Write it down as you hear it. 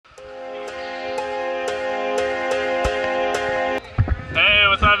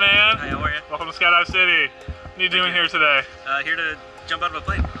up, man? Hi, how are you? Welcome to Skydive City. What are you doing here today? Here to jump out of a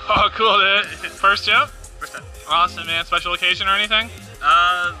plane. Oh, cool, dude. First jump? First time. Awesome, man. Special occasion or anything?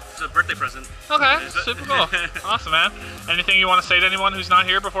 It's a birthday present. Okay, super cool. Awesome, man. Anything you want to say to anyone who's not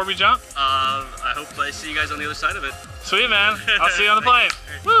here before we jump? I hope I see you guys on the other side of it. Sweet, man. I'll see you on the plane.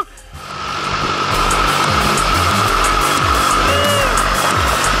 Woo!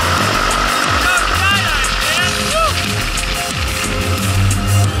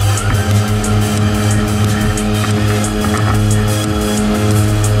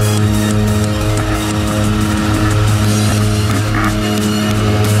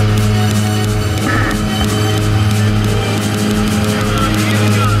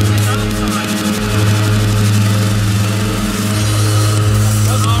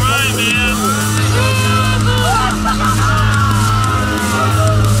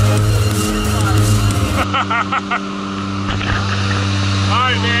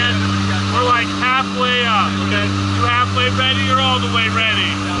 Alright, man, we're like halfway up, okay? You halfway ready or all the way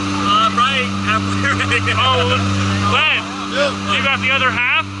ready? Right, halfway ready. Oh, Len, you got the other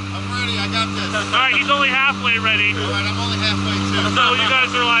half? I'm ready, I got this. Alright, he's only halfway ready. Alright, I'm only halfway too. So you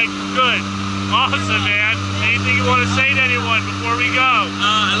guys are like, good. Awesome, man. Anything you want to say to anyone before we go?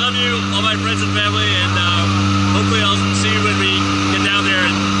 I love you, all my friends and family, and hopefully I'll see you when we get down there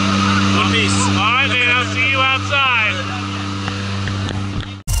in one piece. Alright, man, I'll see you outside.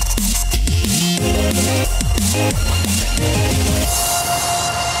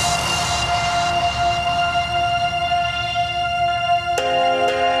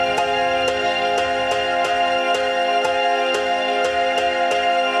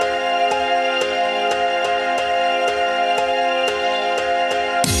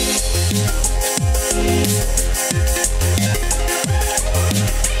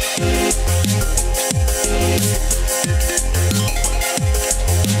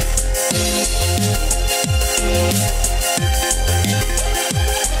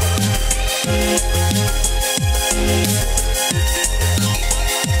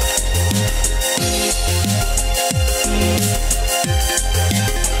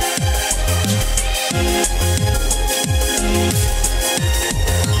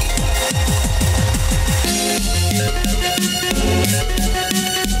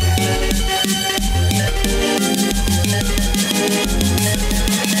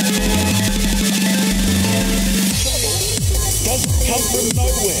 Doesn't come from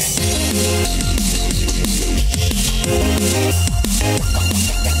nowhere.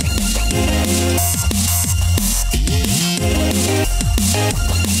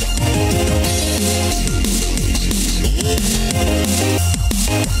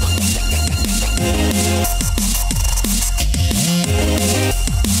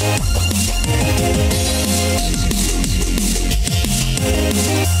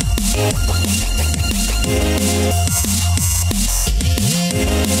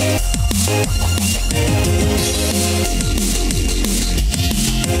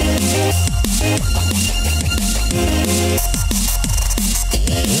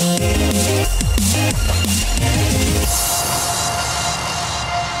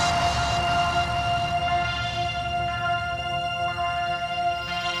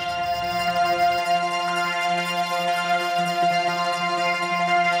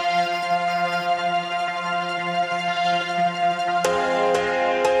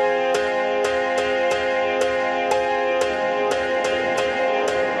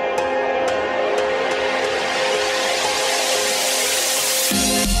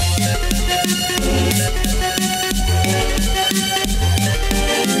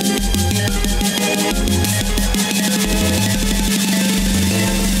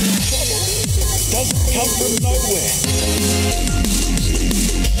 Doesn't come from nowhere.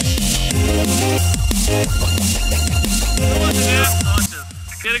 Awesome.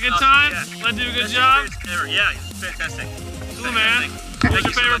 Get a good time? Yeah. Let do a good Best job? experience ever. Yeah, it's fantastic. Cool, man. Thank What's you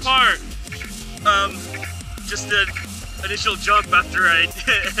your so favorite much. part? Just the initial jump after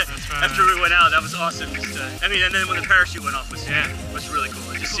after we went out. That was awesome. Just, I mean, and then when the parachute went off was really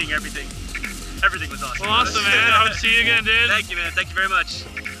cool. Just seeing everything was awesome. Well, awesome, man. I hope to see you again, dude. Thank you, man. Thank you very much.